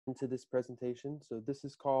into this presentation. So this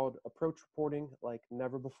is called Approach Reporting Like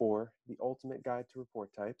Never Before, the Ultimate Guide to Report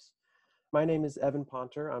Types. My name is Evan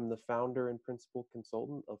Ponter. I'm the founder and principal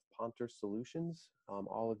consultant of Ponter Solutions,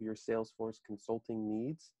 all of your Salesforce consulting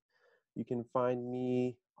needs. You can find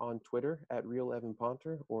me on Twitter at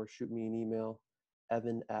realevanponter or shoot me an email,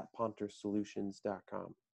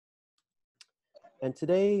 evan@pontersolutions.com. And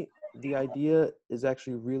today, the idea is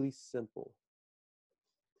actually really simple.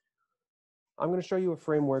 I'm going to show you a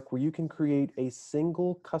framework where you can create a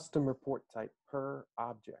single custom report type per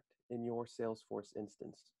object in your Salesforce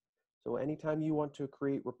instance. So anytime you want to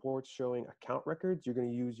create reports showing account records, you're going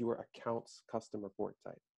to use your accounts custom report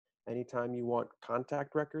type. Anytime you want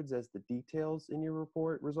contact records as the details in your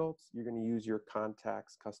report results, you're going to use your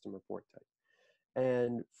contacts custom report type.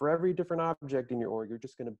 And for every different object in your org, you're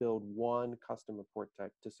just going to build one custom report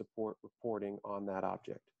type to support reporting on that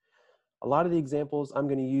object. A lot of the examples I'm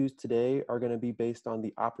going to use today are going to be based on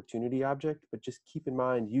the opportunity object, but just keep in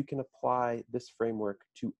mind you can apply this framework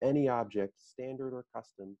to any object, standard or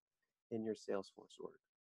custom, in your Salesforce org.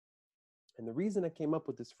 And the reason I came up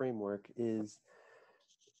with this framework is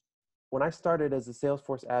when I started as a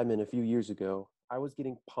Salesforce admin a few years ago, I was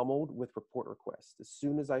getting pummeled with report requests. As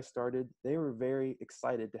soon as I started, they were very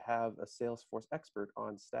excited to have a Salesforce expert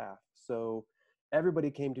on staff. So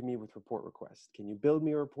everybody came to me with report requests. Can you build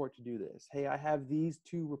me a report to do this? Hey, I have these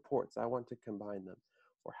two reports. I want to combine them.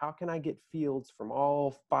 Or how can I get fields from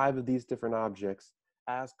all 5 of these different objects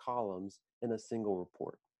as columns in a single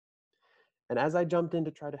report? And as I jumped in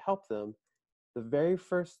to try to help them, the very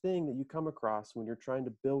first thing that you come across when you're trying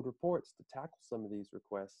to build reports to tackle some of these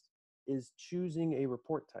requests is choosing a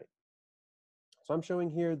report type. So I'm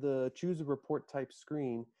showing here the choose a report type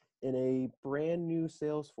screen in a brand new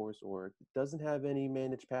Salesforce org. It doesn't have any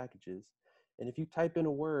managed packages. And if you type in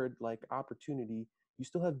a word like opportunity, you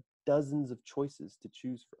still have dozens of choices to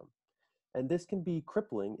choose from. And this can be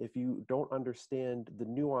crippling if you don't understand the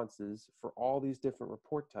nuances for all these different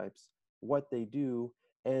report types, what they do,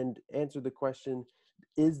 and answer the question,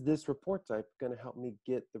 is this report type going to help me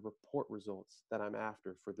get the report results that I'm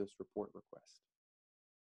after for this report request?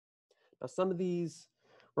 Now, some of these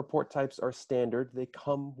report types are standard. They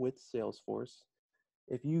come with Salesforce.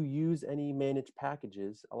 If you use any managed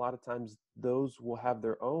packages, a lot of times those will have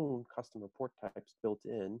their own custom report types built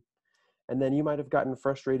in. And then you might have gotten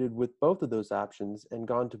frustrated with both of those options and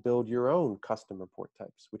gone to build your own custom report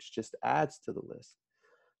types, which just adds to the list.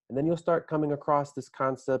 And then you'll start coming across this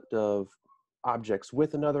concept of objects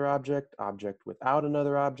with another object, object without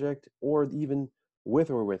another object, or even with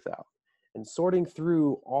or without. And sorting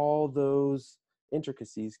through all those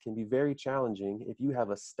intricacies can be very challenging if you have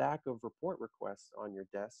a stack of report requests on your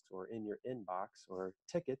desk or in your inbox or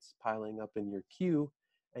tickets piling up in your queue,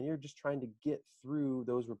 and you're just trying to get through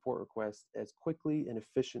those report requests as quickly and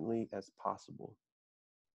efficiently as possible.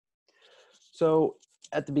 So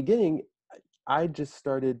at the beginning, I just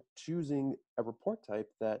started choosing a report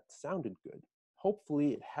type that sounded good.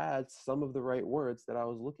 Hopefully it had some of the right words that I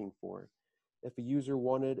was looking for. If a user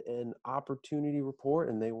wanted an opportunity report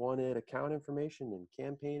and they wanted account information and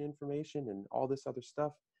campaign information and all this other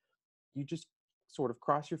stuff, you just sort of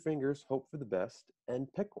cross your fingers, hope for the best,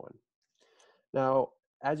 and pick one. Now,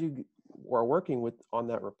 as you are working on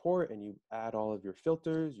that report and you add all of your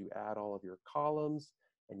filters, you add all of your columns,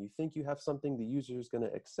 and you think you have something the user is going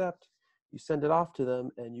to accept, you send it off to them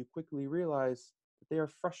and you quickly realize that they are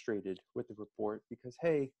frustrated with the report because,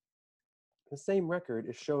 hey, the same record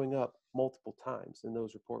is showing up multiple times in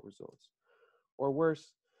those report results. Or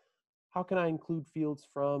worse, how can I include fields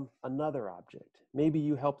from another object? Maybe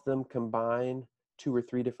you help them combine 2 or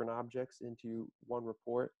 3 different objects into one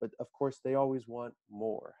report, but of course they always want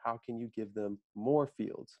more. How can you give them more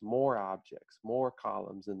fields, more objects, more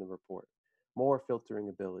columns in the report, more filtering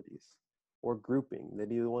abilities, or grouping?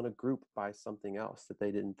 Maybe you want to group by something else that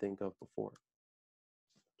they didn't think of before.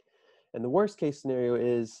 And the worst case scenario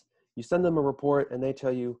is you send them a report and they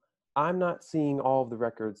tell you, I'm not seeing all of the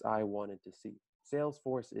records I wanted to see.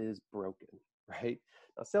 Salesforce is broken, right?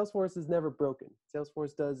 Now, Salesforce is never broken.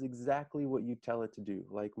 Salesforce does exactly what you tell it to do,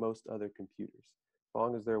 like most other computers, as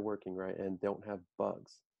long as they're working right and don't have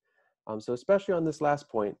bugs. So especially on this last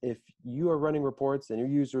point, if you are running reports and your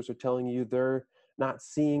users are telling you they're not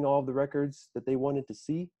seeing all of the records that they wanted to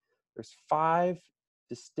see, there's 5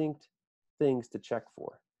 distinct things to check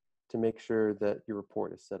for to make sure that your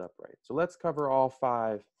report is set up right. So let's cover all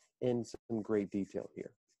 5 in some great detail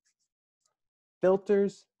here.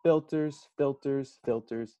 Filters, filters, filters,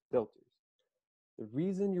 filters, filters. The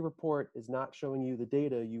reason your report is not showing you the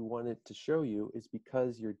data you want it to show you is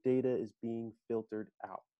because your data is being filtered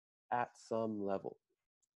out at some level.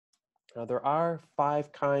 Now, there are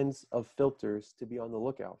 5 kinds of filters to be on the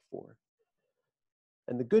lookout for.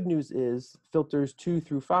 And the good news is filters 2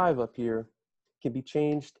 through 5 up here can be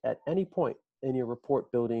changed at any point in your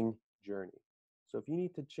report building journey. So if you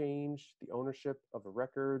need to change the ownership of a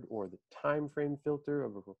record or the time frame filter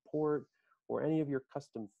of a report or any of your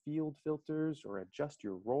custom field filters or adjust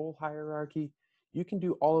your role hierarchy, you can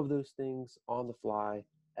do all of those things on the fly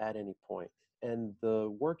at any point. And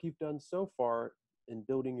the work you've done so far in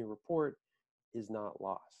building your report is not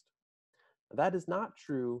lost. That is not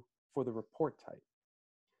true for the report type.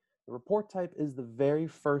 The report type is the very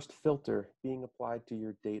first filter being applied to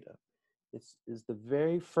your data. It is the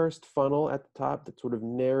very first funnel at the top that sort of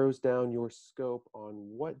narrows down your scope on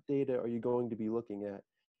what data are you going to be looking at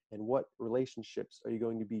and what relationships are you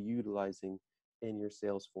going to be utilizing in your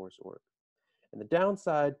Salesforce org. And the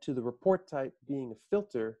downside to the report type being a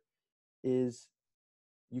filter is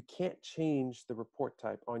you can't change the report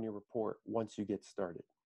type on your report once you get started.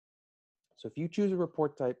 So if you choose a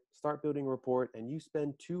report type, start building a report, and you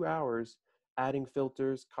spend 2 hours adding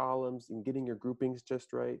filters, columns, and getting your groupings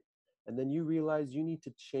just right, and then you realize you need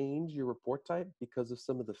to change your report type because of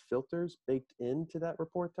some of the filters baked into that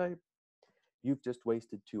report type, you've just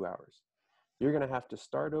wasted 2 hours. You're going to have to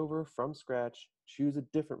start over from scratch, choose a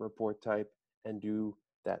different report type, and do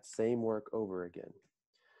that same work over again.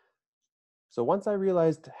 So once I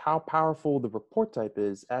realized how powerful the report type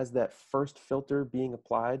is as that first filter being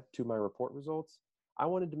applied to my report results, I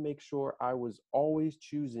wanted to make sure I was always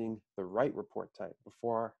choosing the right report type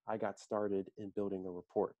before I got started in building a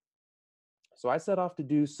report. So I set off to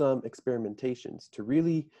do some experimentations to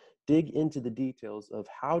really dig into the details of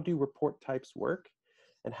how do report types work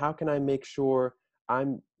and how can I make sure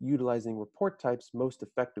I'm utilizing report types most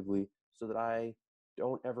effectively so that I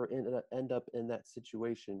don't ever end up in that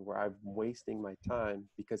situation where I'm wasting my time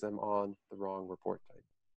because I'm on the wrong report type.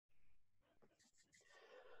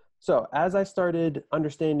 So as I started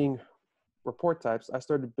understanding report types, I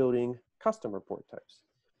started building custom report types.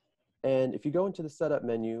 And if you go into the setup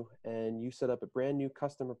menu and you set up a brand new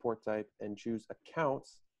custom report type and choose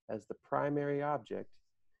accounts as the primary object,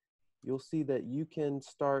 you'll see that you can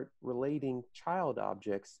start relating child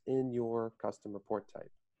objects in your custom report type.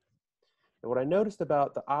 And what I noticed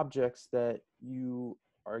about the objects that you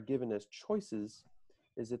are given as choices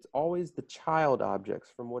is it's always the child objects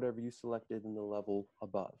from whatever you selected in the level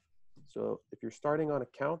above. So if you're starting on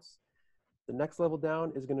accounts, the next level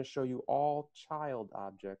down is going to show you all child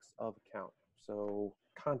objects of account. So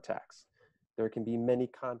contacts. There can be many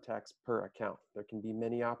contacts per account. There can be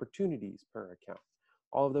many opportunities per account.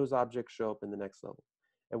 All of those objects show up in the next level.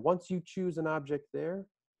 And once you choose an object there,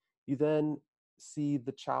 you then see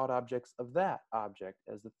the child objects of that object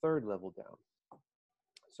as the third level down.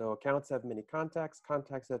 So accounts have many contacts,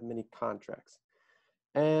 contacts have many contracts.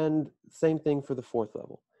 And same thing for the fourth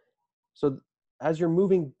level. So as you're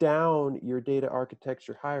moving down your data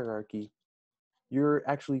architecture hierarchy, you're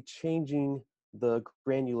actually changing the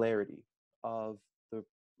granularity of the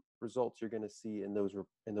results you're going to see in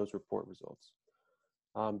those report results.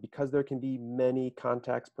 Because there can be many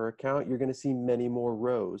contacts per account, you're going to see many more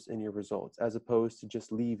rows in your results as opposed to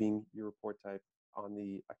just leaving your report type on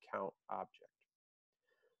the account object.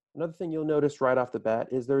 Another thing you'll notice right off the bat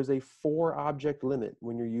is there's a 4 object limit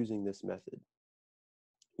when you're using this method.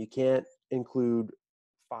 You can't include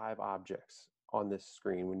 5 objects on this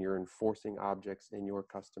screen when you're enforcing objects in your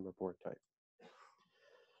custom report type.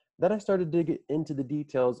 Then I started to dig into the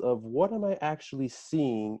details of what am I actually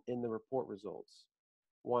seeing in the report results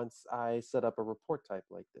once I set up a report type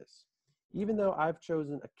like this. Even though I've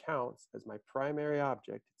chosen accounts as my primary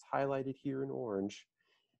object, it's highlighted here in orange,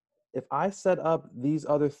 if I set up these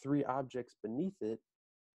other 3 objects beneath it,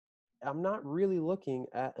 I'm not really looking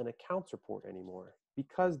at an accounts report anymore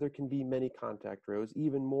because there can be many contact rows,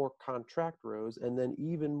 even more contract rows, and then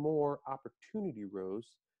even more opportunity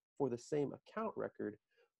rows for the same account record.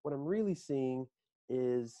 What I'm really seeing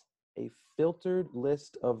is a filtered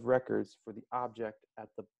list of records for the object at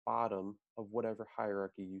the bottom of whatever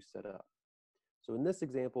hierarchy you set up. So in this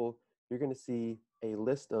example, you're going to see a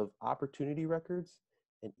list of opportunity records,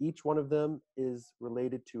 and each one of them is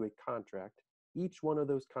related to a contract. Each one of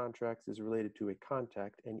those contracts is related to a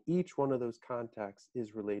contact, and each one of those contacts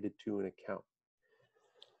is related to an account.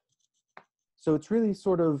 So it's really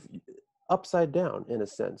sort of upside down in a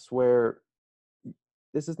sense, where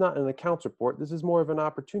this is not an accounts report. This is more of an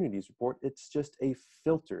opportunities report. It's just a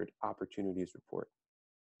filtered opportunities report.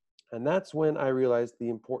 And that's when I realized the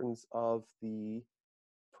importance of the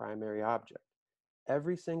primary object.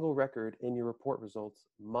 Every single record in your report results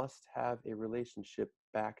must have a relationship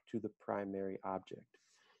back to the primary object.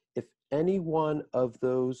 If any one of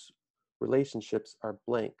those relationships are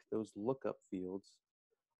blank, those lookup fields,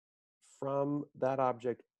 from that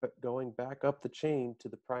object going back up the chain to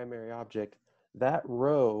the primary object, that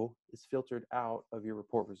row is filtered out of your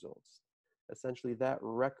report results. Essentially, that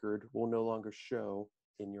record will no longer show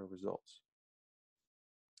in your results.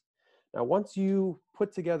 Now, once you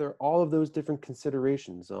put together all of those different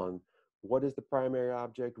considerations on what is the primary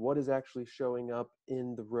object, what is actually showing up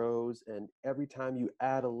in the rows, and every time you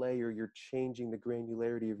add a layer, you're changing the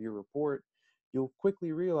granularity of your report, you'll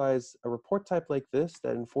quickly realize a report type like this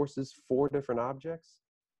that enforces 4 different objects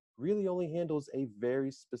really only handles a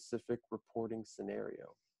very specific reporting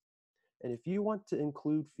scenario. And if you want to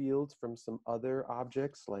include fields from some other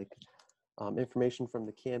objects like information from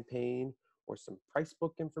the campaign or some price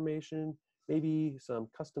book information, maybe some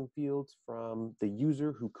custom fields from the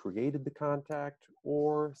user who created the contact,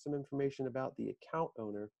 or some information about the account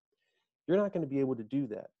owner, you're not going to be able to do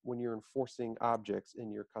that when you're enforcing objects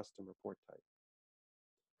in your custom report type.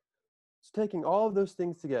 So taking all of those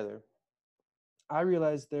things together, I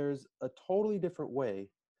realized there's a totally different way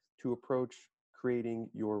to approach creating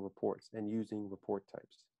your reports and using report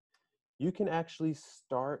types. You can actually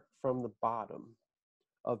start from the bottom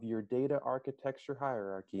of your data architecture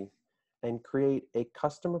hierarchy and create a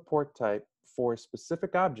custom report type for a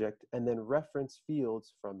specific object, and then reference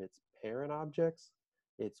fields from its parent objects,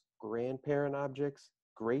 its grandparent objects,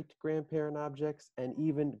 great-grandparent objects, and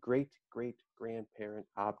even great-great-grandparent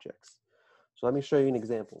objects. So let me show you an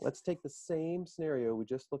example. Let's take the same scenario we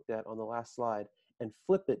just looked at on the last slide and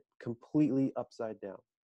flip it completely upside down.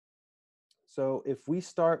 So if we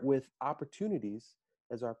start with opportunities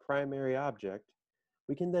as our primary object,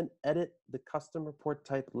 we can then edit the custom report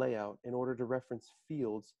type layout in order to reference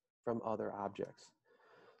fields from other objects.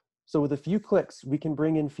 So with a few clicks, we can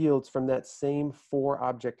bring in fields from that same 4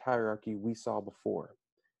 object hierarchy we saw before.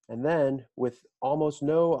 And then with almost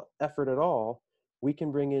no effort at all, we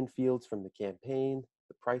can bring in fields from the campaign,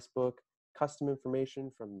 the price book, custom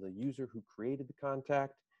information from the user who created the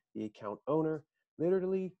contact, the account owner,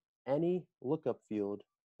 literally any lookup field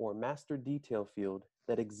or master detail field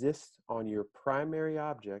that exists on your primary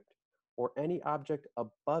object or any object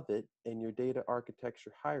above it in your data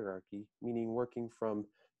architecture hierarchy, meaning working from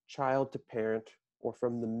child to parent or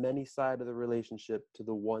from the many side of the relationship to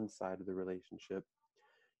the one side of the relationship.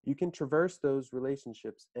 You can traverse those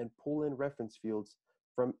relationships and pull in reference fields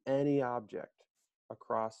from any object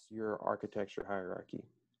across your architecture hierarchy.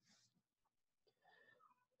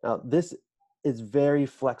 Now, this is very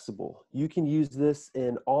flexible. You can use this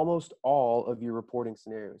in almost all of your reporting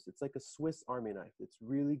scenarios. It's like a Swiss Army knife. It's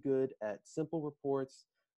really good at simple reports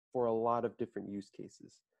for a lot of different use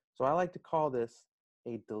cases. So I like to call this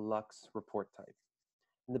a deluxe report type.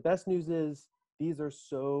 And the best news is these are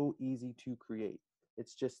so easy to create.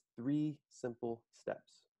 It's just 3 simple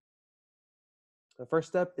steps. The first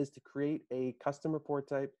step is to create a custom report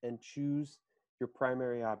type and choose your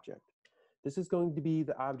primary object. This is going to be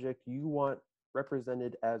the object you want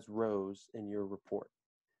represented as rows in your report.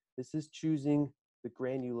 This is choosing the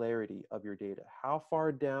granularity of your data. How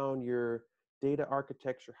far down your data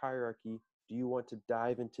architecture hierarchy do you want to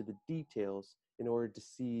dive into the details in order to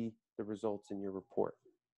see the results in your report?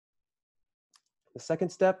 The second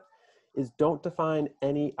step is don't define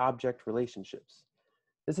any object relationships.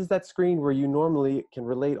 This is that screen where you normally can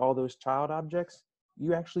relate all those child objects.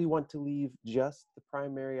 You actually want to leave just the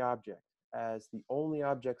primary object as the only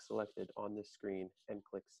object selected on this screen and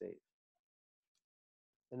click Save.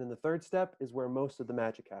 And then the third step is where most of the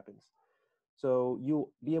magic happens. So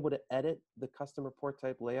you'll be able to edit the custom report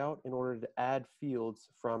type layout in order to add fields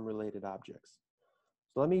from related objects.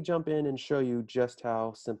 So let me jump in and show you just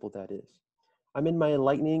how simple that is. I'm in my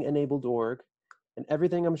Lightning enabled org, and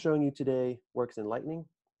everything I'm showing you today works in Lightning,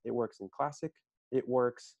 it works in Classic, it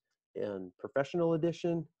works in Professional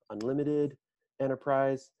Edition, Unlimited,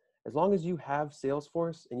 Enterprise. As long as you have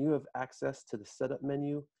Salesforce and you have access to the setup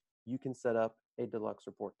menu, you can set up a deluxe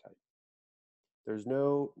report type. There's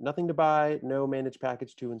nothing to buy, no managed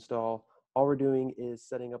package to install. All we're doing is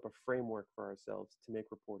setting up a framework for ourselves to make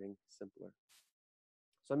reporting simpler.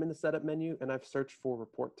 So I'm in the setup menu and I've searched for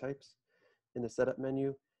report types in the setup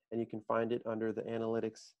menu, and you can find it under the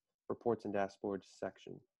Analytics, Reports and Dashboards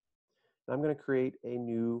section. And I'm going to create a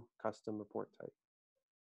new custom report type.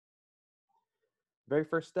 Very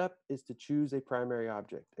first step is to choose a primary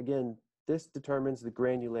object. Again, this determines the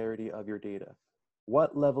granularity of your data.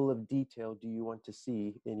 What level of detail do you want to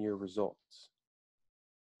see in your results?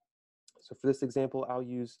 So for this example, I'll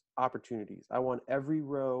use opportunities. I want every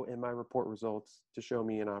row in my report results to show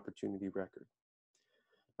me an opportunity record.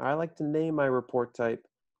 I like to name my report type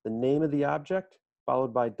the name of the object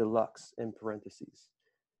followed by deluxe in parentheses.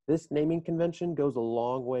 This naming convention goes a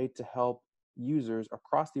long way to help users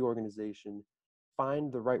across the organization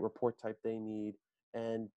find the right report type they need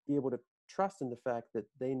and be able to trust in the fact that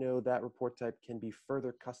they know that report type can be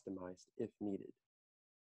further customized if needed.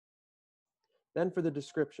 Then for the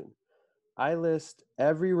description, I list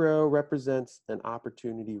every row represents an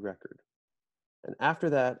opportunity record. And after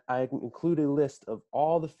that, I include a list of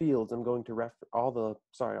all the fields I'm going to all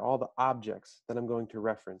the objects that I'm going to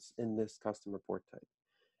reference in this custom report type.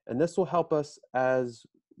 And this will help us as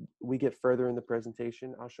we get further in the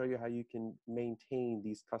presentation. I'll show you how you can maintain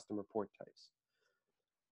these custom report types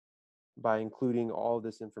by including all of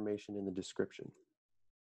this information in the description.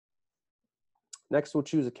 Next, we'll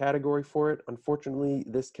choose a category for it. Unfortunately,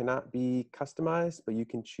 this cannot be customized, but you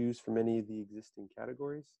can choose from any of the existing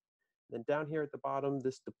categories. Then down here at the bottom,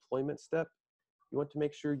 this deployment step, you want to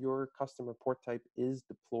make sure your custom report type is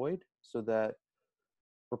deployed so that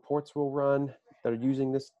reports will run that are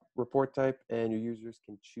using this report type and your users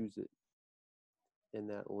can choose it in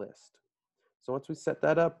that list. So once we set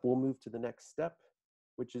that up, we'll move to the next step,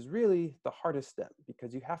 which is really the hardest step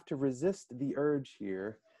because you have to resist the urge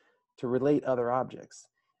here to relate other objects.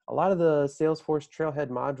 A lot of the Salesforce Trailhead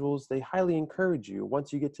modules, they highly encourage you,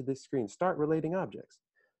 once you get to this screen, start relating objects.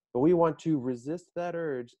 But we want to resist that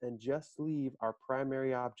urge and just leave our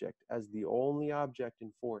primary object as the only object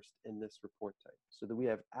enforced in this report type so that we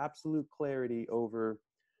have absolute clarity over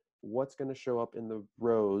what's going to show up in the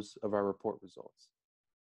rows of our report results.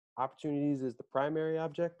 Opportunities is the primary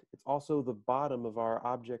object. It's also the bottom of our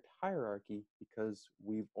object hierarchy because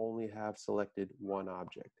we only have selected one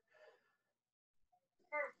object.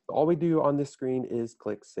 All we do on this screen is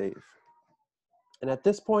click Save. And at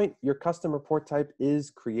this point, your custom report type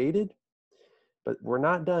is created, but we're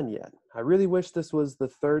not done yet. I really wish this was the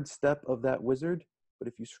third step of that wizard, but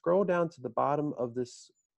if you scroll down to the bottom of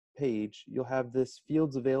this page, you'll have this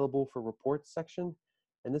Fields Available for Reports section,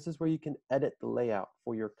 and this is where you can edit the layout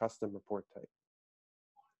for your custom report type.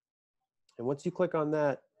 And once you click on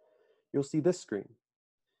that, you'll see this screen,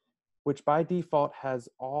 which by default has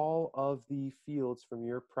all of the fields from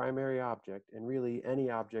your primary object, and really any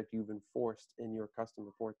object you've enforced in your custom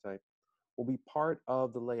report type will be part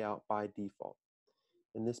of the layout by default.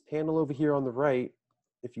 In this panel over here on the right,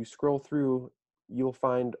 if you scroll through, you'll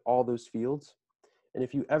find all those fields. And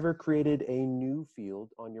if you ever created a new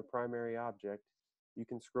field on your primary object, you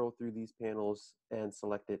can scroll through these panels and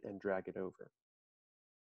select it and drag it over.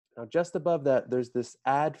 Now, just above that, there's this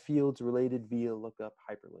Add Fields Related via Lookup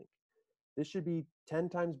hyperlink. This should be 10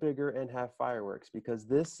 times bigger and have fireworks because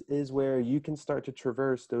this is where you can start to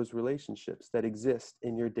traverse those relationships that exist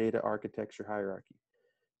in your data architecture hierarchy.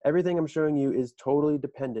 Everything I'm showing you is totally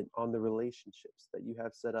dependent on the relationships that you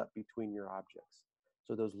have set up between your objects.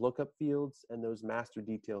 So those lookup fields and those master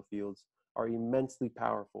detail fields are immensely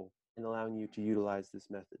powerful in allowing you to utilize this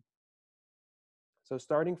method. So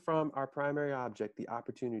starting from our primary object, the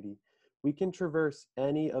opportunity, we can traverse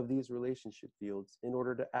any of these relationship fields in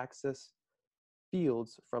order to access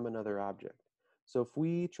fields from another object. So if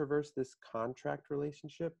we traverse this contract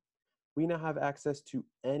relationship, we now have access to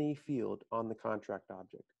any field on the contract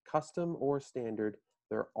object, custom or standard,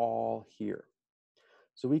 they're all here.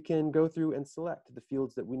 So we can go through and select the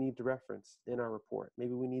fields that we need to reference in our report.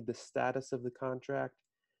 Maybe we need the status of the contract.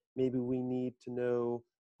 Maybe we need to know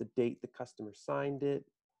the date the customer signed it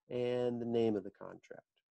and the name of the contract.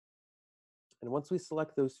 And once we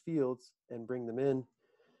select those fields and bring them in,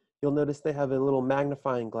 you'll notice they have a little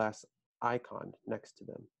magnifying glass icon next to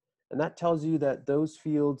them. And that tells you that those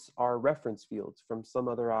fields are reference fields from some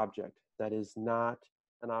other object that is not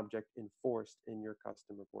an object enforced in your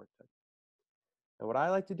custom report type. Now, what I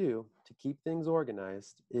like to do to keep things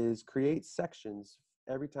organized is create sections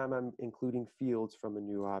every time I'm including fields from a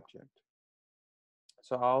new object.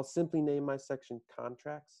 So I'll simply name my section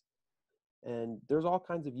contracts. And there's all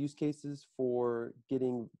kinds of use cases for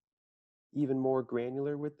getting even more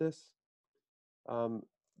granular with this.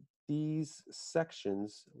 These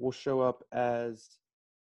sections will show up as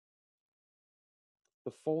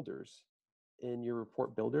the folders in your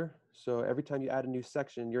report builder. So every time you add a new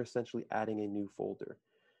section, you're essentially adding a new folder.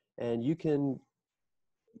 And you can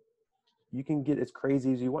get as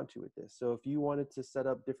crazy as you want to with this. So if you wanted to set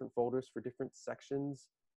up different folders for different sections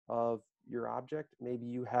of your object, maybe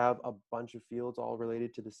you have a bunch of fields all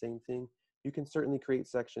related to the same thing, you can certainly create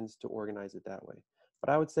sections to organize it that way. But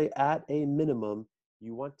I would say at a minimum,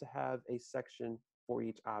 you want to have a section for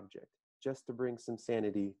each object just to bring some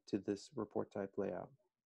sanity to this report type layout.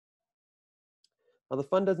 Now the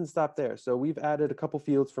fun doesn't stop there. So we've added a couple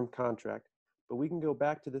fields from contract, but we can go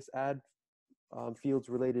back to this add fields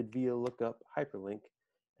related via lookup hyperlink,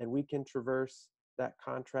 and we can traverse that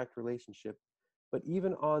contract relationship. But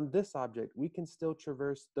even on this object, we can still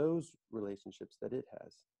traverse those relationships that it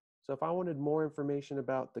has. So if I wanted more information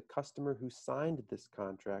about the customer who signed this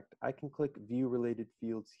contract, I can click View Related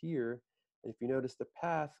Fields here. And if you notice the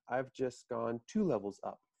path, I've just gone 2 levels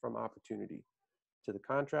up from opportunity to the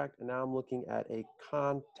contract. And now I'm looking at a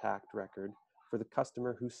contact record for the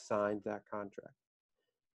customer who signed that contract.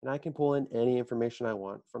 And I can pull in any information I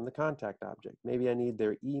want from the contact object. Maybe I need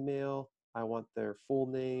their email, I want their full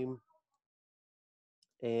name,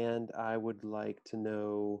 and I would like to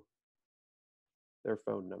know their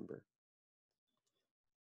phone number.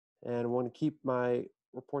 And I want to keep my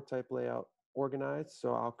report type layout organized,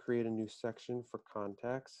 so I'll create a new section for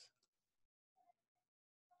contacts.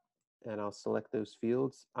 And I'll select those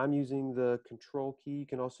fields. I'm using the Control key. You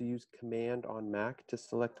can also use Command on Mac to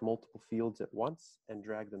select multiple fields at once and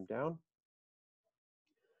drag them down.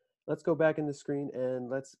 Let's go back in the screen and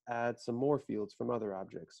let's add some more fields from other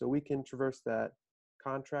objects. So we can traverse that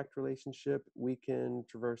contract relationship. We can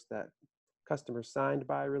traverse that customer signed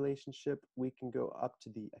by relationship. We can go up to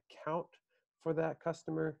the account for that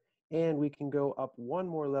customer, and we can go up one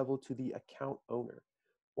more level to the account owner.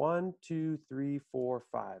 1, 2, 3, 4,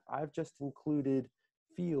 5. I've just included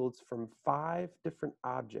fields from 5 different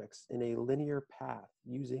objects in a linear path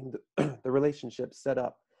using the relationship set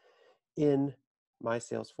up in my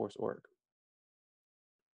Salesforce org.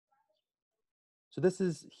 So this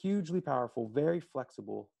is hugely powerful, very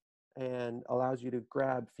flexible, and allows you to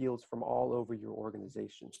grab fields from all over your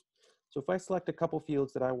organization. So if I select a couple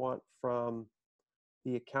fields that I want from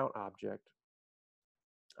the account object,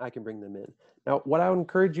 I can bring them in. Now, what I would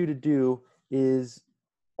encourage you to do is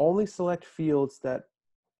only select fields that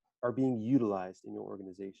are being utilized in your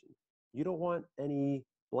organization. You don't want any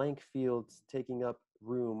blank fields taking up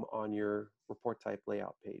room on your report type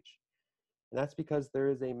layout page. And that's because there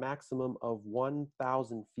is a maximum of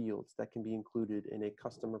 1,000 fields that can be included in a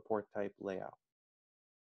custom report type layout.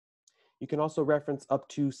 You can also reference up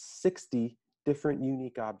to 60 different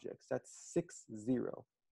unique objects. That's 60,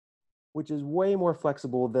 which is way more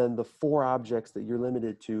flexible than the 4 objects that you're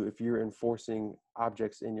limited to if you're enforcing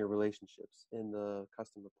objects in your relationships in the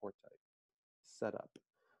custom report type setup.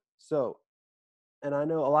 So, and I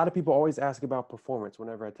know a lot of people always ask about performance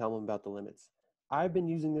whenever I tell them about the limits. I've been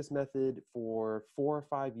using this method for 4 or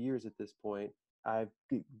 5 years at this point. I've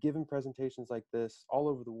given presentations like this all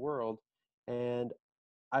over the world, and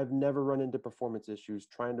I've never run into performance issues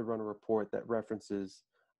trying to run a report that references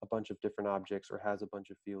a bunch of different objects or has a bunch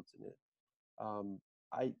of fields in it.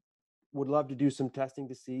 I would love to do some testing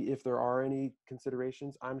to see if there are any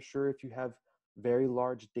considerations. I'm sure if you have very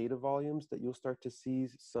large data volumes that you'll start to see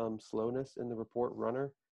some slowness in the report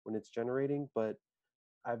runner when it's generating, but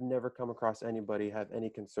I've never come across anybody have any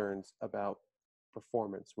concerns about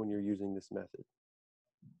performance when you're using this method.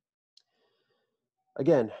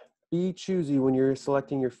 Again, be choosy when you're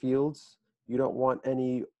selecting your fields. You don't want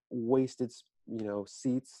any wasted,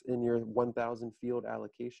 seats in your 1,000 field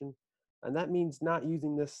allocation. And that means not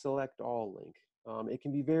using this select all link. It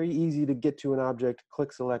can be very easy to get to an object,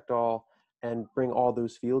 click select all, and bring all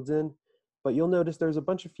those fields in. But you'll notice there's a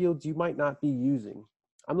bunch of fields you might not be using.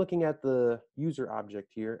 I'm looking at the user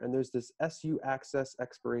object here, and there's this SU access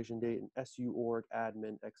expiration date and SU org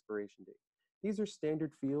admin expiration date. These are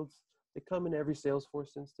standard fields. They come in every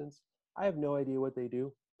Salesforce instance. I have no idea what they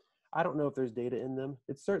do. I don't know if there's data in them.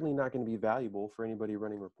 It's certainly not going to be valuable for anybody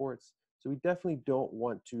running reports. So we definitely don't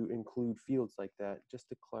want to include fields like that just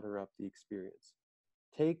to clutter up the experience.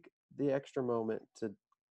 Take the extra moment to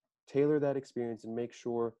tailor that experience and make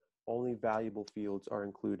sure only valuable fields are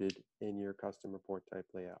included in your custom report type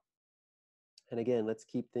layout. And again, let's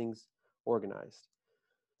keep things organized.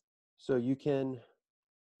 So you can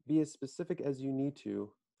be as specific as you need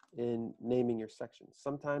to in naming your sections.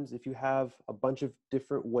 Sometimes if you have a bunch of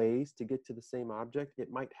different ways to get to the same object,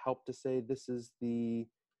 it might help to say this is the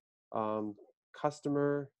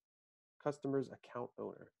customer's account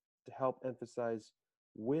owner to help emphasize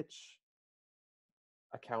which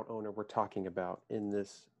account owner we're talking about in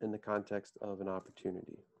the context of an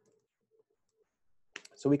opportunity.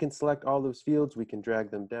 So we can select all those fields, we can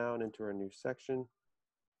drag them down into our new section.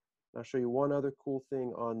 I'll show you one other cool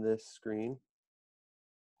thing on this screen.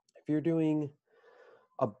 If you're doing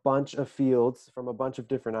a bunch of fields from a bunch of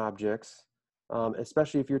different objects,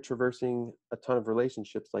 especially if you're traversing a ton of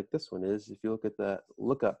relationships like this one is, if you look at that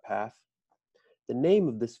lookup path, the name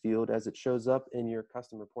of this field as it shows up in your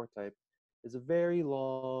custom report type is a very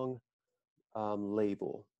long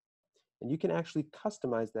label. And you can actually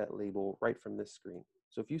customize that label right from this screen.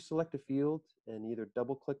 So if you select a field and either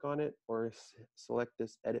double click on it or select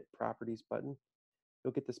this edit properties button,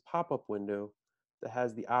 you'll get this pop-up window that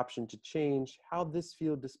has the option to change how this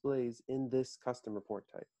field displays in this custom report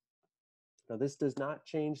type. Now, this does not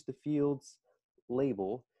change the field's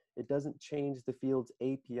label. It doesn't change the field's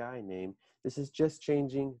API name. This is just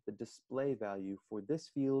changing the display value for this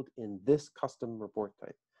field in this custom report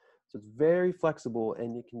type. So it's very flexible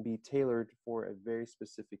and it can be tailored for a very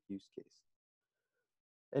specific use case.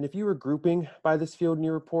 And if you were grouping by this field in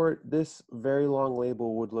your report, this very long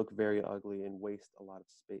label would look very ugly and waste a lot of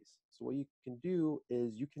space. So what you can do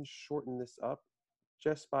is you can shorten this up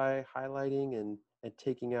just by highlighting and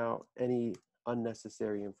taking out any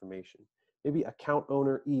unnecessary information. Maybe account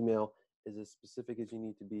owner email is as specific as you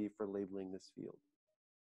need to be for labeling this field.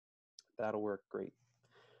 That'll work great.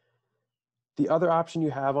 The other option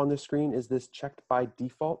you have on this screen is this checked by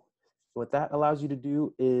default. What that allows you to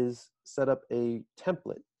do is set up a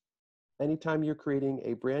template. Anytime you're creating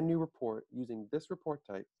a brand new report using this report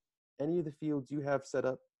type, any of the fields you have set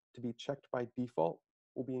up to be checked by default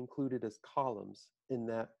will be included as columns in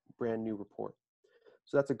that brand new report.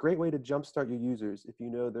 So that's a great way to jumpstart your users if you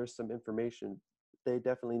know there's some information they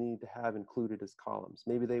definitely need to have included as columns.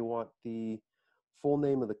 Maybe they want the full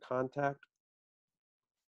name of the contact.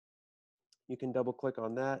 You can double click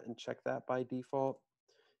on that and check that by default.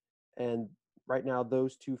 And right now,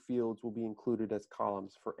 those two fields will be included as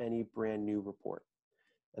columns for any brand new report.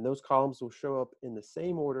 And those columns will show up in the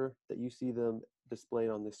same order that you see them displayed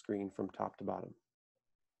on the screen from top to bottom.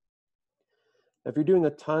 Now, if you're doing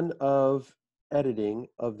a ton of editing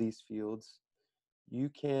of these fields, you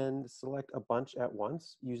can select a bunch at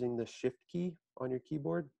once using the Shift key on your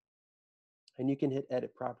keyboard. And you can hit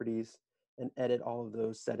Edit Properties and edit all of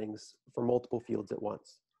those settings for multiple fields at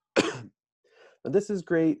once. Now, this is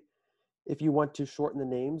great if you want to shorten the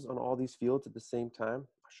names on all these fields at the same time.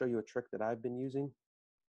 I'll show you a trick that I've been using.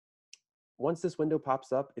 Once this window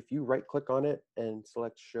pops up, if you right-click on it and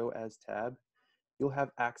select Show as Tab, you'll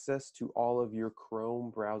have access to all of your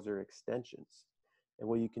Chrome browser extensions. And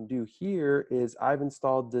what you can do here is I've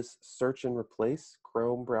installed this Search and Replace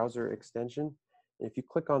Chrome browser extension. And if you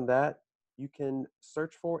click on that, you can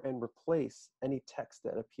search for and replace any text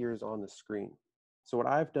that appears on the screen. So what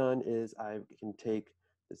I've done is I can take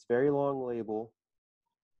this very long label,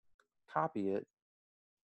 copy it,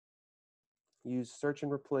 use Search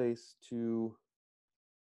and Replace to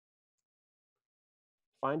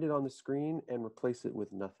find it on the screen and replace it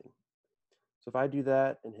with nothing. So if I do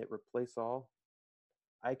that and hit Replace All,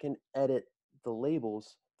 I can edit the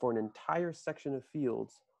labels for an entire section of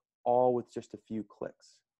fields, all with just a few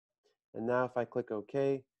clicks. And now if I click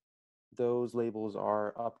OK, those labels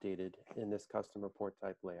are updated in this custom report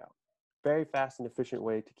type layout. Very fast and efficient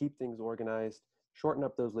way to keep things organized, shorten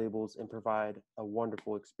up those labels, and provide a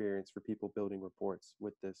wonderful experience for people building reports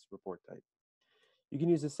with this report type. You can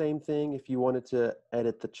use the same thing if you wanted to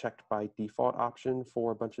edit the checked by default option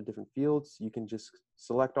for a bunch of different fields. You can just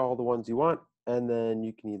select all the ones you want, and then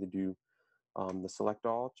you can either do the select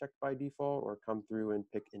all checked by default or come through and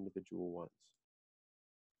pick individual ones.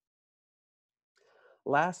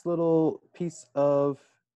 Last little piece of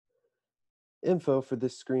info for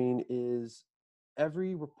this screen is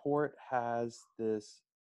every report has this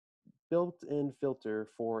built-in filter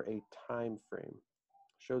for a time frame.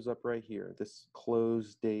 Shows up right here. This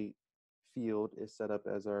close date field is set up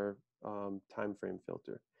as our time frame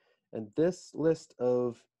filter. And this list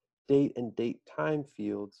of date and date time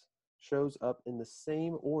fields shows up in the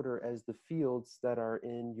same order as the fields that are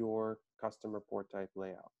in your custom report type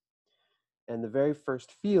layout. And the very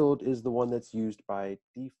first field is the one that's used by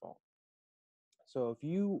default. So if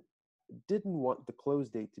you didn't want the close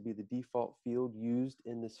date to be the default field used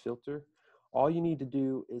in this filter, all you need to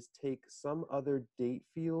do is take some other date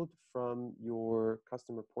field from your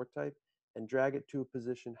custom report type and drag it to a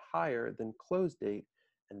position higher than close date,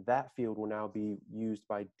 and that field will now be used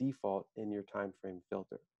by default in your time frame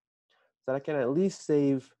filter. So that I can at least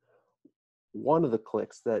save one of the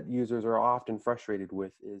clicks that users are often frustrated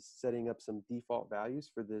with is setting up some default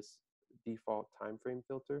values for this default time frame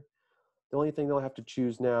filter. The only thing they'll have to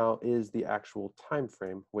choose now is the actual time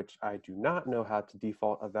frame, which I do not know how to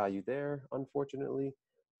default a value there, unfortunately,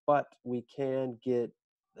 but we can get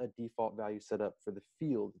a default value set up for the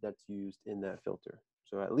field that's used in that filter.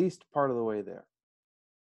 So at least part of the way there.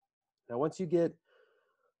 Now, once you get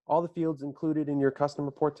all the fields included in your custom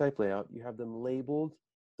report type layout, you have them labeled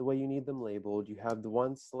the way you need them labeled. You have the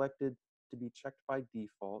ones selected to be checked by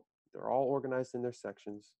default. They're all organized in their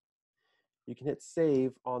sections. You can hit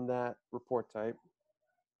save on that report type.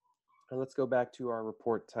 And let's go back to our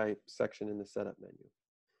report type section in the setup menu.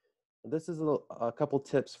 This is a couple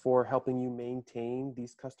tips for helping you maintain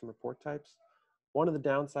these custom report types. One of the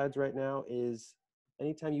downsides right now is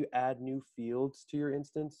anytime you add new fields to your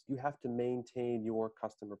instance, you have to maintain your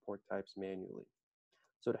custom report types manually.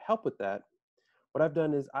 So to help with that, what I've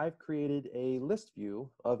done is I've created a list view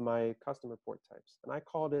of my custom report types, and I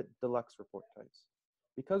called it deluxe report types.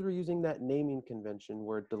 Because we're using that naming convention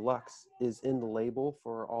where deluxe is in the label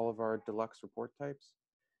for all of our deluxe report types,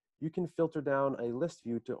 you can filter down a list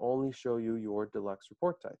view to only show you your deluxe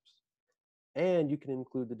report types. And you can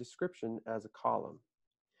include the description as a column.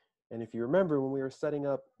 And if you remember, when we were setting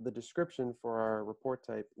up the description for our report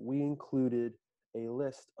type, we included a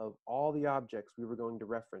list of all the objects we were going to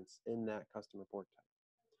reference in that custom report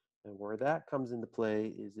type. And where that comes into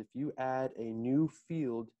play is if you add a new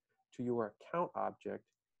field to your account object,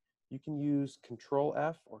 you can use Control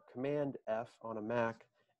F or Command F on a Mac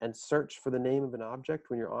and search for the name of an object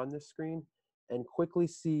when you're on this screen and quickly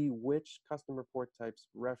see which custom report types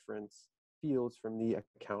reference fields from the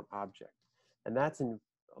account object. And that's a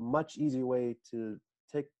much easier way to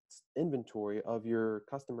take inventory of your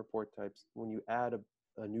custom report types when you add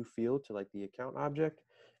a new field to like the account object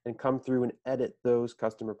and come through and edit those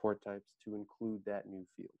custom report types to include that new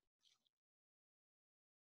field.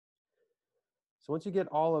 So once you get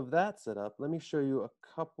all of that set up, let me show you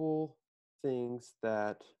a couple things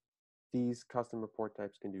that these custom report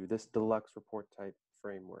types can do, this deluxe report type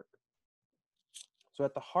framework. So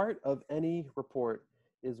at the heart of any report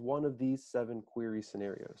is one of these 7 query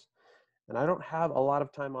scenarios. And I don't have a lot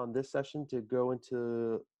of time on this session to go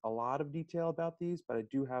into a lot of detail about these, but I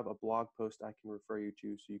do have a blog post I can refer you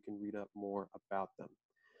to so you can read up more about them.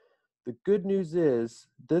 The good news is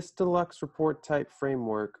this deluxe report type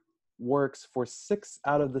framework works for 6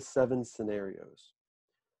 out of the 7 scenarios.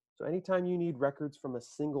 So anytime you need records from a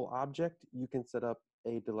single object, you can set up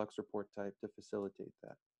a deluxe report type to facilitate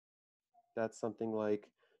that. That's something like,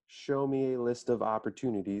 show me a list of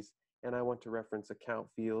opportunities, and I want to reference account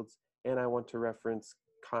fields, and I want to reference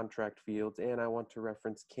contract fields, and I want to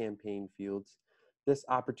reference campaign fields. This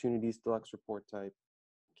opportunities deluxe report type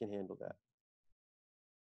can handle that.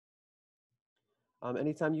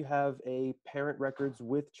 Anytime you have a parent records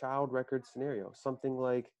with child records scenario, something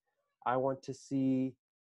like, I want to see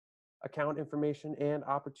account information and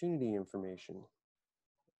opportunity information.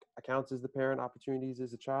 Accounts is the parent, opportunities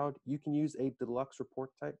is the child. You can use a deluxe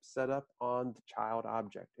report type set up on the child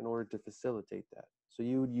object in order to facilitate that. So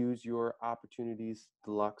you would use your opportunities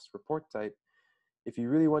deluxe report type if you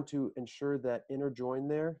really want to ensure that inner join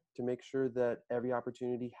there to make sure that every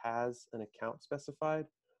opportunity has an account specified.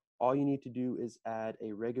 All you need to do is add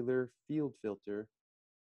a regular field filter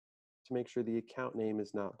to make sure the account name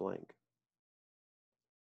is not blank.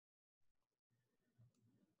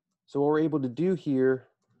 So what we're able to do here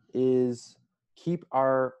is keep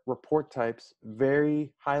our report types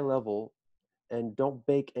very high level and don't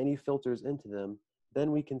bake any filters into them.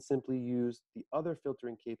 Then we can simply use the other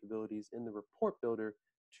filtering capabilities in the report builder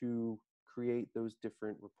to create those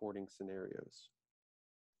different reporting scenarios.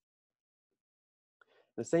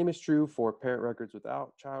 The same is true for parent records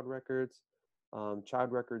without child records,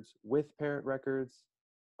 child records with parent records,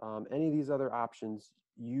 any of these other options.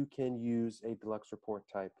 You can use a deluxe report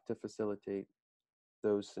type to facilitate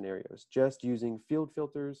those scenarios, just using field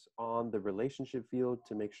filters on the relationship field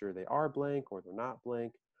to make sure they are blank or they're not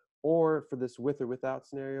blank, or for this with or without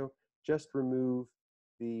scenario, just remove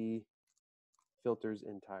the filters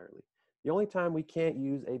entirely. The only time we can't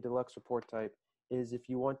use a deluxe report type is if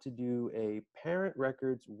you want to do a parent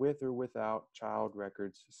records with or without child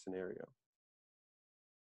records scenario.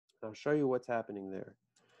 I'll show you what's happening there.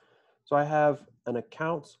 So I have an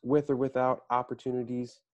accounts with or without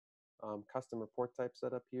opportunities custom report type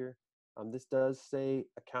set up here. This does say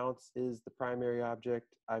accounts is the primary object.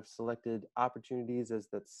 I've selected opportunities as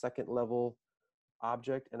that second level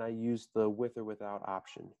object, and I use the with or without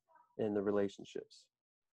option in the relationships.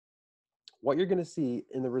 What you're going to see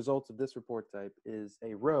in the results of this report type is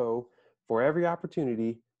a row for every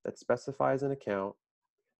opportunity that specifies an account,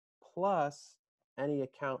 plus any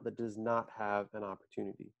account that does not have an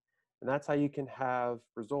opportunity. And that's how you can have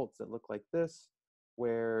results that look like this,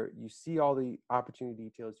 where you see all the opportunity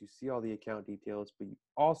details, you see all the account details, but you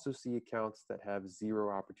also see accounts that have 0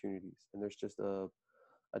 opportunities. And there's just a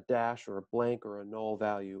dash or a blank or a null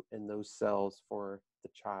value in those cells for the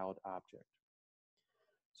child object.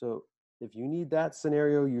 So if you need that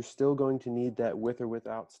scenario, you're still going to need that with or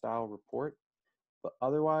without style report. But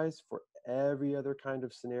otherwise, for every other kind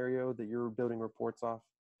of scenario that you're building reports off,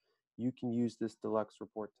 you can use this deluxe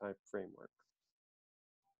report type framework.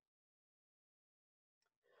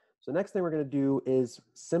 So next thing we're going to do is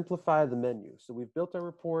simplify the menu. So we've built our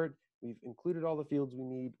report, we've included all the fields we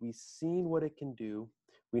need, we've seen what it can do,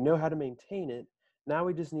 we know how to maintain it. Now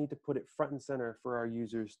we just need to put it front and center for our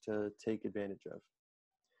users to take advantage of.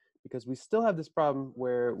 Because we still have this problem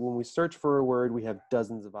where when we search for a word, we have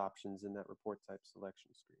dozens of options in that report type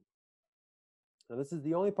selection screen. Now, this is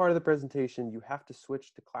the only part of the presentation you have to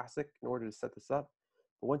switch to Classic in order to set this up.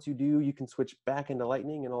 But once you do, you can switch back into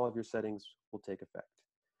Lightning and all of your settings will take effect.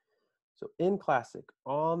 So in Classic,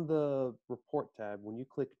 on the Report tab, when you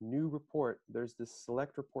click New Report, there's this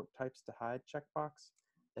Select Report Types to Hide checkbox,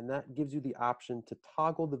 and that gives you the option to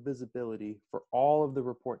toggle the visibility for all of the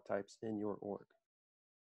report types in your org.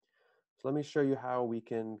 So let me show you how we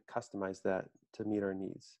can customize that to meet our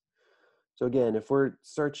needs. So again, if we're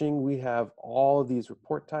searching, we have all of these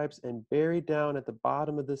report types, and buried down at the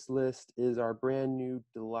bottom of this list is our brand new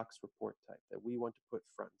deluxe report type that we want to put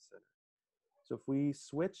front and center. So if we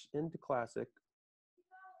switch into Classic,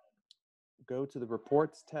 go to the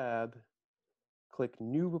Reports tab, click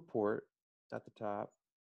New Report at the top,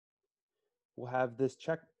 we'll have this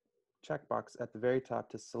checkbox at the very top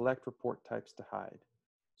to select report types to hide.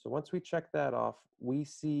 So once we check that off, we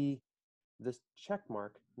see this check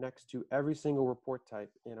mark next to every single report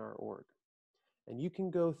type in our org. And you can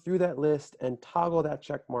go through that list and toggle that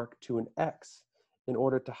check mark to an X in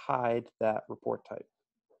order to hide that report type.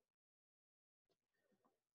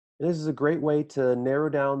 And this is a great way to narrow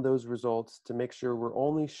down those results to make sure we're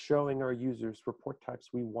only showing our users report types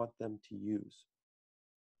we want them to use.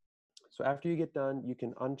 So after you get done, you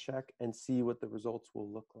can uncheck and see what the results will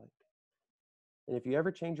look like. And if you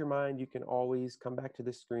ever change your mind, you can always come back to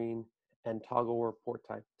this screen and toggle report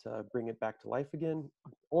type to bring it back to life again.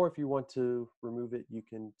 Or if you want to remove it, you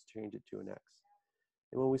can change it to an X.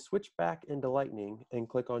 And when we switch back into Lightning and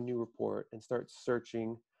click on New Report and start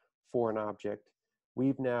searching for an object,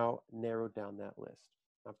 we've now narrowed down that list.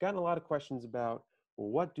 I've gotten a lot of questions about, well,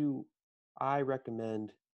 what do I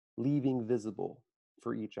recommend leaving visible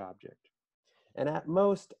for each object? And at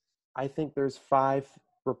most, I think there's 5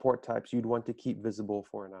 report types you'd want to keep visible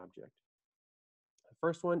for an object. The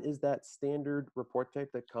first one is that standard report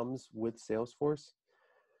type that comes with Salesforce.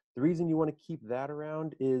 The reason you want to keep that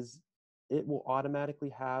around is it will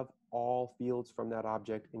automatically have all fields from that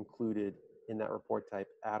object included in that report type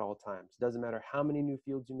at all times. It doesn't matter how many new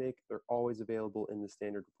fields you make, they're always available in the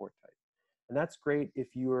standard report type. And that's great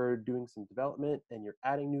if you are doing some development and you're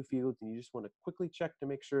adding new fields and you just want to quickly check to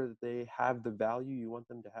make sure that they have the value you want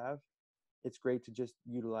them to have. It's great to just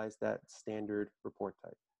utilize that standard report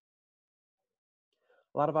type.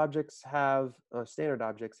 A lot of objects have, standard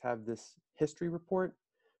objects have this history report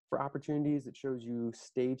for opportunities that shows you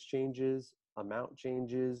stage changes, amount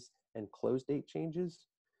changes, and close date changes.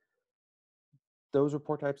 Those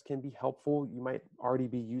report types can be helpful. You might already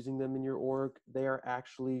be using them in your org. They are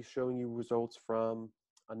actually showing you results from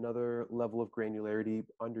another level of granularity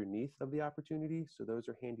underneath of the opportunity, so those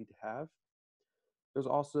are handy to have. There's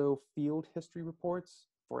also field history reports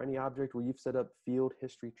for any object where you've set up field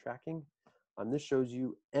history tracking. This shows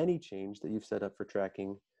you any change that you've set up for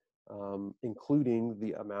tracking, including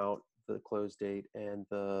the amount, the close date, and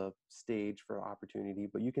the stage for opportunity,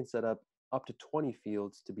 but you can set up to 20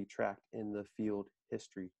 fields to be tracked in the field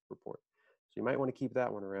history report. So you might want to keep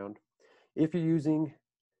that one around. If you're using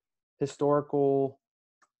historical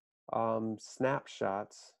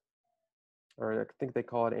snapshots, or I think they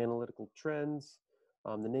call it analytical trends,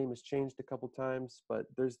 the name has changed a couple times, but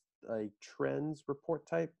there's a trends report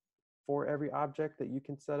type for every object that you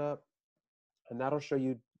can set up, and that'll show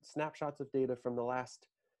you snapshots of data from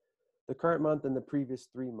the current month and the previous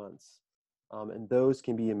 3 months. And those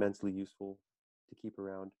can be immensely useful to keep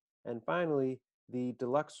around. And finally, the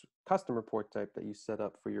deluxe custom report type that you set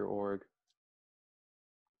up for your org,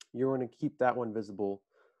 you're going to keep that one visible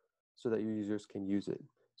so that your users can use it.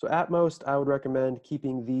 So at most, I would recommend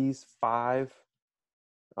keeping these 5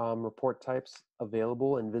 report types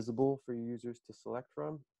available and visible for your users to select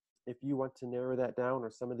from. If you want to narrow that down,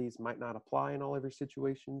 or some of these might not apply in all of your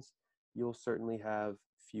situations, you'll certainly have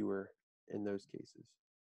fewer in those cases.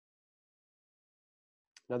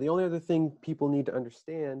 Now, the only other thing people need to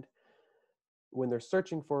understand when they're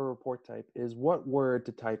searching for a report type is what word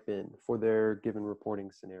to type in for their given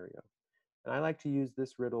reporting scenario. And I like to use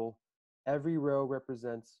this riddle: every row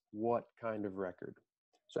represents what kind of record?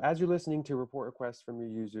 So as you're listening to report requests from your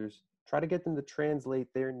users, try to get them to translate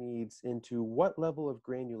their needs into what level of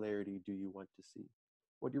granularity do you want to see.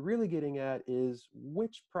 What you're really getting at is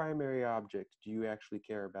which primary object do you actually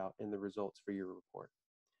care about in the results for your report.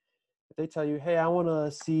 If they tell you, hey, I want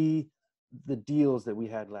to see the deals that we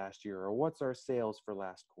had last year, or what's our sales for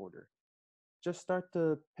last quarter, just start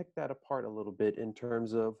to pick that apart a little bit in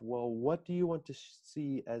terms of, well, what do you want to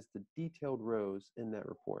see as the detailed rows in that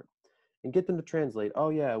report? and get them to translate. Oh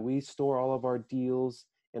yeah, we store all of our deals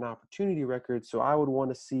in opportunity records, so I would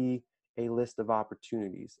want to see a list of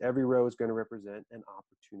opportunities. Every row is going to represent an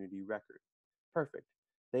opportunity record. Perfect.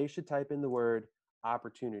 They should type in the word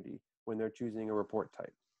opportunity when they're choosing a report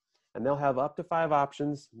type. And they'll have up to 5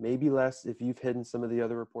 options, maybe less if you've hidden some of the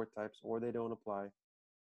other report types or they don't apply.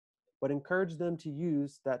 But encourage them to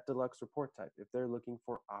use that deluxe report type if they're looking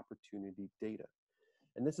for opportunity data.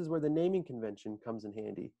 And this is where the naming convention comes in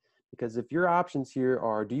handy. Because if your options here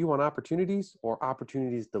are, do you want opportunities or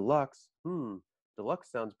opportunities deluxe? Deluxe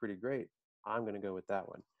sounds pretty great. I'm going to go with that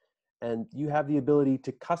one. And you have the ability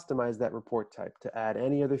to customize that report type to add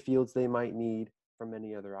any other fields they might need from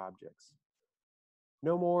any other objects.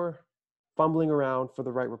 No more fumbling around for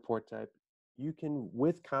the right report type. You can,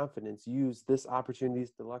 with confidence, use this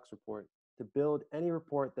Opportunities Deluxe report to build any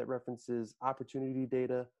report that references opportunity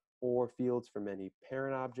data or fields from any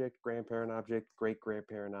parent object, grandparent object,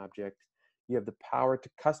 great-grandparent object. You have the power to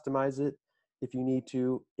customize it if you need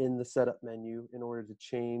to in the setup menu in order to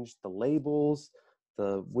change the labels,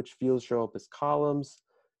 which fields show up as columns.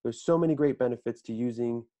 There's so many great benefits to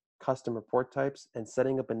using custom report types, and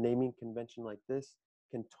setting up a naming convention like this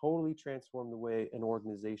can totally transform the way an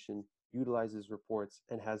organization utilizes reports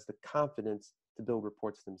and has the confidence to build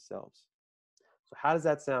reports themselves. So how does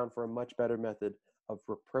that sound for a much better method of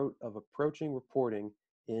approaching reporting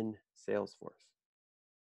in Salesforce?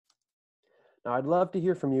 Now, I'd love to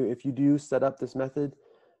hear from you if you do set up this method.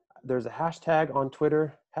 There's a hashtag on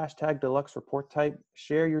Twitter, hashtag deluxe report type.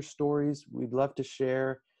 Share your stories. We'd love to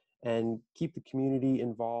share and keep the community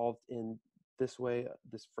involved in this way,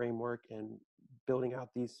 this framework, and building out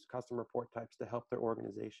these custom report types to help their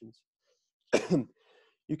organizations.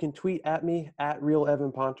 You can tweet at me, at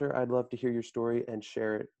 @RealEvanPonter. I'd love to hear your story and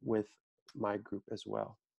share it with my group as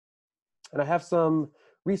well. And I have some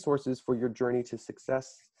resources for your journey to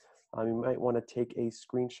success. You might want to take a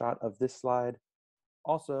screenshot of this slide.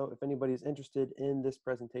 Also, if anybody's interested in this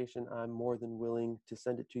presentation, I'm more than willing to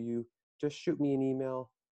send it to you. Just shoot me an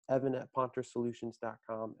email,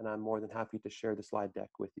 evan@pontersolutions.com, and I'm more than happy to share the slide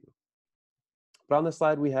deck with you. But on this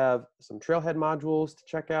slide, we have some Trailhead modules to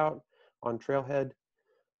check out on Trailhead.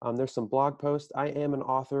 There's some blog posts. I am an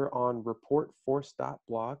author on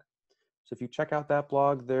reportforce.blog. So if you check out that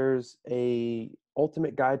blog, there's a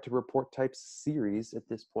Ultimate Guide to Report Types series at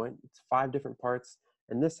this point. It's 5 different parts.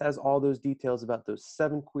 And this has all those details about those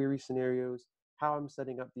 7 query scenarios, how I'm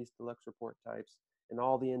setting up these deluxe report types, and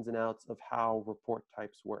all the ins and outs of how report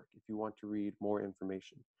types work if you want to read more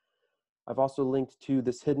information. I've also linked to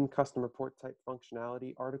this hidden custom report type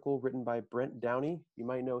functionality article written by Brent Downey. You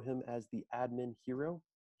might know him as the admin hero.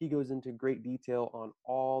 He goes into great detail on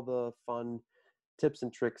all the fun tips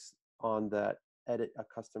and tricks on that edit a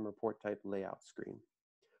custom report type layout screen.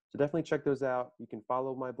 So definitely check those out. You can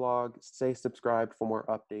follow my blog, stay subscribed for more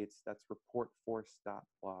updates. That's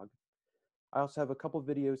reportforce.blog. I also have a couple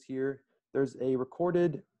videos here. There's a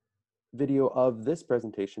recorded video of this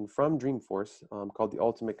presentation from Dreamforce called The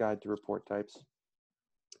Ultimate Guide to Report Types.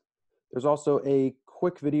 There's also a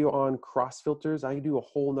quick video on cross filters. I can do a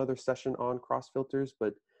whole nother session on cross filters,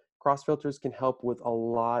 but cross filters can help with a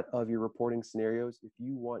lot of your reporting scenarios. If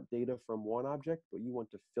you want data from one object, but you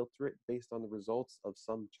want to filter it based on the results of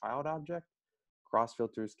some child object, cross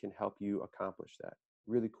filters can help you accomplish that.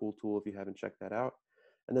 Really cool tool if you haven't checked that out.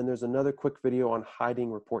 And then there's another quick video on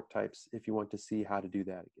hiding report types if you want to see how to do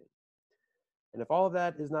that again. And if all of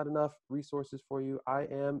that is not enough resources for you, I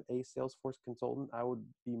am a Salesforce consultant. I would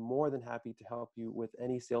be more than happy to help you with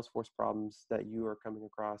any Salesforce problems that you are coming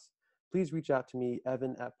across. Please reach out to me,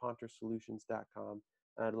 evan@pontersolutions.com,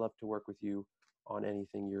 and I'd love to work with you on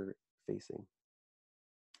anything you're facing.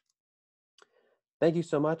 Thank you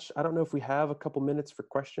so much. I don't know if we have a couple minutes for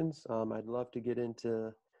questions. I'd love to get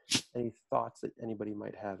into any thoughts that anybody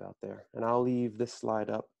might have out there. And I'll leave this slide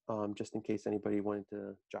up just in case anybody wanted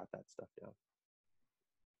to jot that stuff down.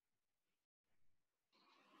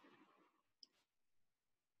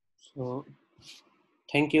 So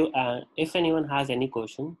thank you. If anyone has any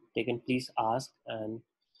question, they can please ask. And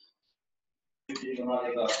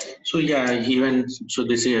so yeah, even so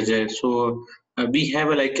this is Ajay. So we have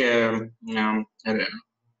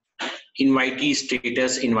invitee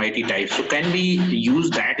status, invitee type. So can we use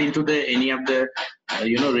that into the any of the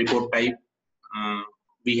report type?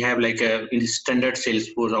 We have like a in standard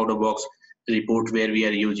Salesforce out of box report where we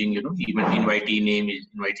are using even invitee name is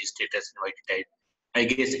invitee status, invitee type. I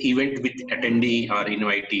guess event with attendee or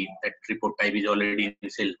invitee, that report type is already in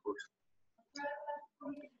Salesforce.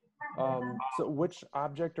 So which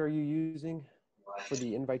object are you using for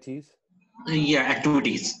the invitees? Yeah,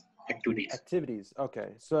 activities. Activities.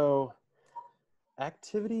 Okay. So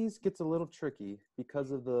Activities gets a little tricky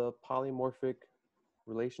because of the polymorphic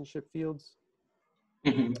relationship fields.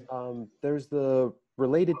 There's the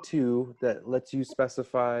related to that lets you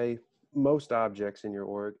specify most objects in your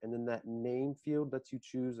org, and then that name field lets you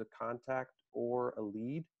choose a contact or a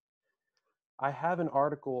lead. I have an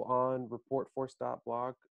article on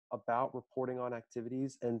reportforce.blog about reporting on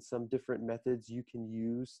activities and some different methods you can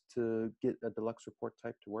use to get a deluxe report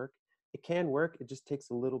type to work. It can work, it just takes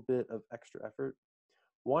a little bit of extra effort.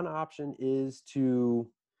 One option is to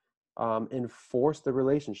enforce the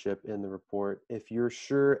relationship in the report. If you're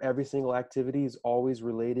sure every single activity is always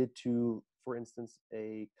related to, for instance,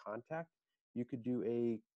 a contact, you could do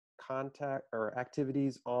a contact or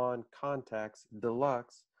activities on contacts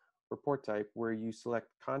deluxe report type where you select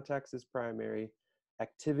contacts as primary,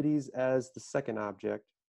 activities as the second object.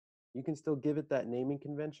 You can still give it that naming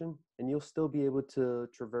convention and you'll still be able to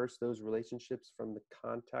traverse those relationships from the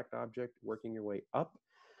contact object working your way up.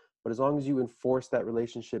 But as long as you enforce that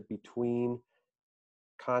relationship between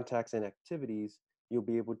contacts and activities, you'll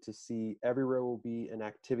be able to see every row will be an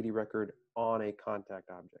activity record on a contact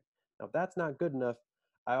object. Now, if that's not good enough,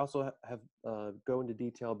 I also have go into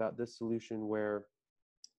detail about this solution where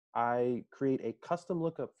I create a custom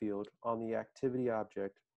lookup field on the activity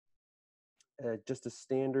object, just a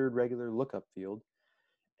standard regular lookup field,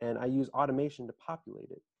 and I use automation to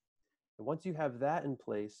populate it. And once you have that in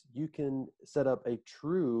place, you can set up a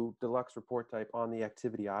true deluxe report type on the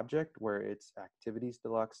activity object where it's activities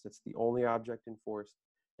deluxe. That's the only object enforced.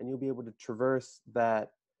 And you'll be able to traverse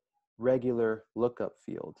that regular lookup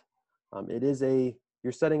field.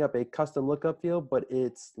 You're setting up a custom lookup field, but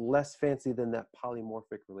it's less fancy than that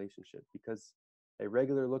polymorphic relationship because a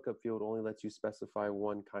regular lookup field only lets you specify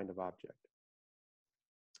one kind of object.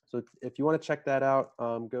 So if you want to check that out,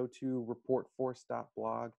 go to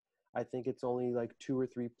reportforce.blog. I think it's only like 2 or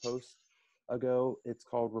 3 posts ago. It's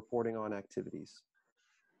called Reporting on Activities.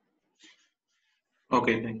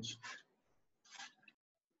 Okay, thanks.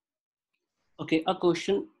 Okay, a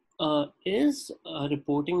question. Is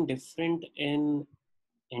reporting different in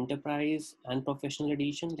enterprise and professional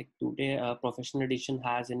edition? Like today, professional edition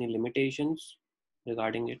has any limitations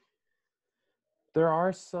regarding it? There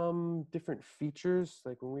are some different features,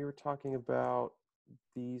 like when we were talking about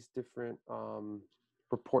these different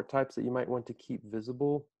report types that you might want to keep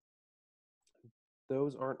visible.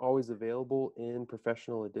 Those aren't always available in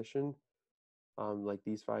professional edition, like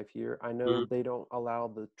these 5 here. I know they don't allow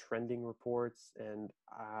the trending reports, and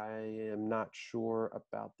I am not sure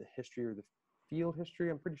about the history or the field history.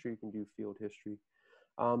 I'm pretty sure you can do field history.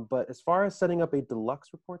 But as far as setting up a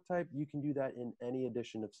deluxe report type, you can do that in any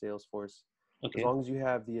edition of Salesforce. Okay. As long as you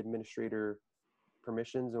have the administrator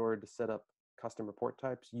permissions in order to set up custom report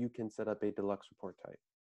types, you can set up a deluxe report type.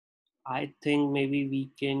 I think maybe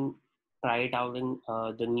we can try it out in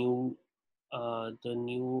the new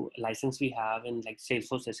license we have in like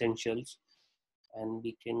Salesforce Essentials, and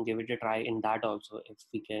we can give it a try in that also. If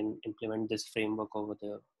we can implement this framework over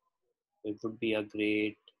there, it would be a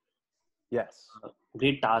great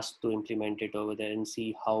task to implement it over there and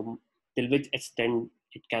see how till which extent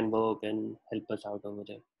it can work and help us out over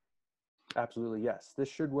there. Absolutely, yes. This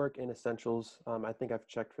should work in Essentials. I think I've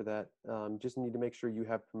checked for that. Just need to make sure you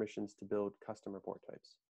have permissions to build custom report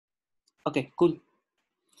types. Okay, cool.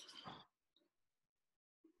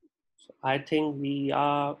 So I think we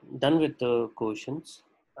are done with the questions,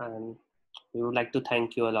 and we would like to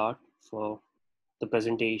thank you a lot for the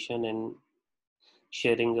presentation and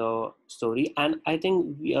sharing your story. And I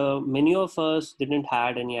think many of us didn't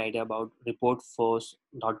had any idea about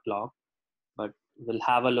reportforce.blog, but we'll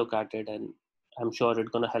have a look at it, and I'm sure it's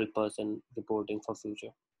going to help us in reporting for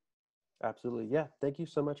future. Absolutely. Yeah. Thank you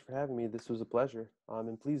so much for having me. This was a pleasure.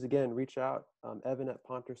 And please, again, reach out, Evan at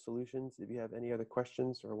Ponter Solutions. If you have any other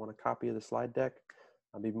questions or want a copy of the slide deck,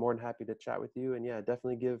 I'll be more than happy to chat with you. And yeah,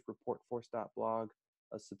 definitely give reportforce.blog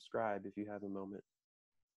a subscribe if you have a moment.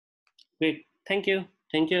 Great. Thank you.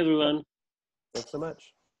 Thank you, everyone. Thanks so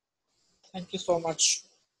much. Thank you so much.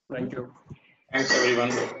 Thank you. Thanks,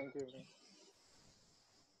 everyone. Thank you.